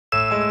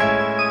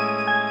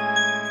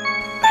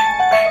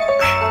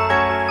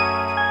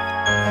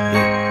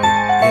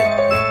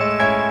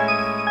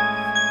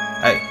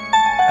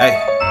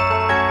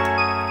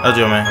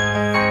L.G.O, man.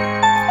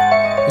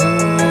 You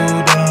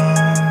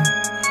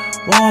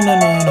don't wanna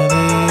none of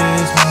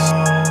this, no.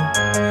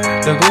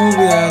 The goons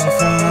be at your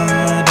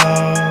front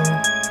door.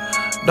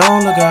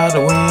 Don't look out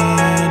the window.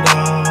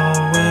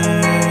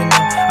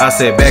 I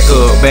said back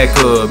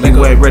up,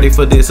 you ain't ready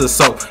for this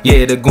assault.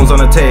 Yeah, the goons on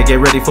the tag, get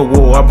ready for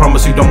war. I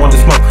promise you don't want to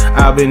smoke.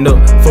 I've been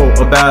up for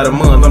about a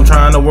month, I'm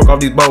trying to work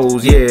off these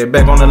bowls. Yeah,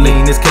 back on the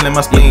lean, it's killing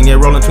my spleen.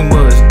 Yeah, rolling too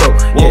much dope.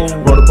 Yeah,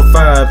 roll up a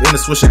 5 in the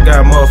swisher,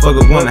 got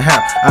motherfuckers wonder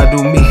how I do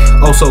me,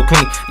 oh so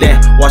clean.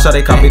 Damn, watch how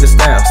they copy the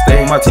style.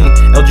 Stay on my team,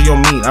 L.G.O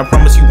me. I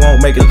promise you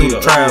won't make it through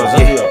the trials.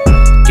 Yeah,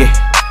 yeah,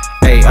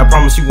 hey, I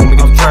promise you won't make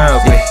it through the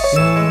trials. Yeah,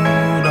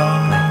 you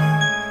don't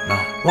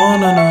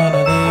wanna none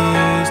of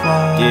this,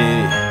 no.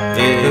 yeah.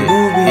 The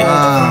goons be at your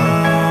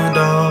front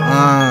door.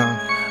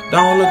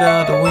 Don't look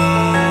out the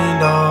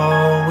window.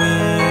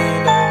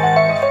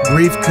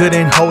 Grief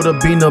couldn't hold a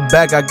bean of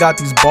back, I got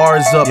these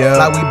bars up.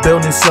 Like we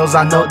building cells,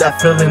 I know that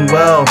feeling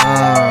well.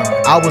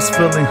 I was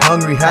feeling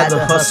hungry, had to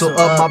hustle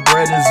up, my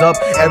bread is up.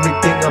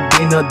 Everything a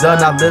bean done,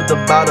 I lived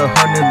about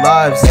 100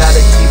 lives.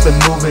 Gotta keep it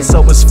moving,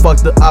 so it's fuck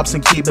the ops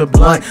and keep it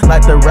blunt.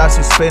 Like the raps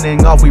are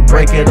spinning off, we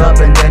break it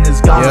up and then it's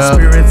gone.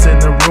 Spirits in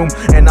the room,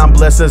 and I'm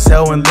blessed as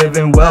hell and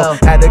living well.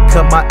 Had to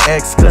cut my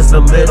ex, cause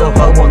the little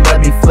hoe won't let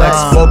me flex.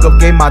 Woke up,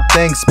 gave my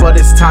thanks, but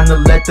it's time to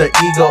let the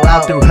ego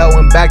out. Through hell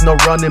and back, no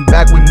running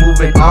back, we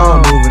moving on.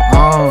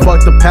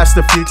 Fuck the past,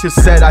 the future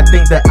said I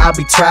think that I'll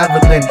be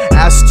traveling.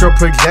 Astro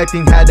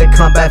projecting, had to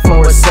come back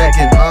for a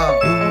second.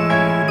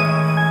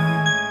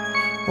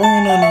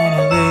 Wanna none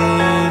of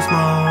this,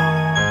 no.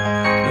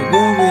 The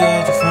goons be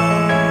at your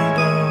front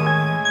door.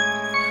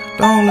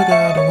 Don't look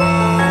out the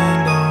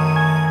window.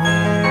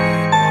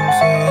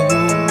 Say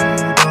you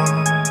don't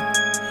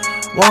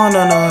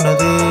wanna none of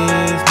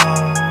this, no.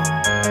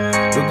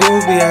 The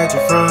goons be at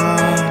your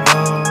front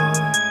door.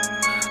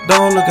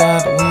 Don't look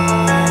out the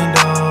window.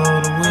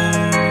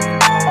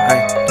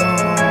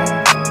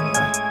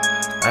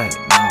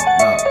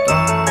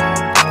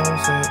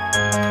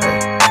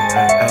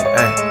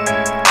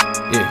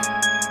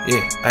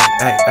 Yeah,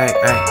 hey,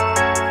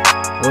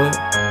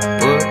 what?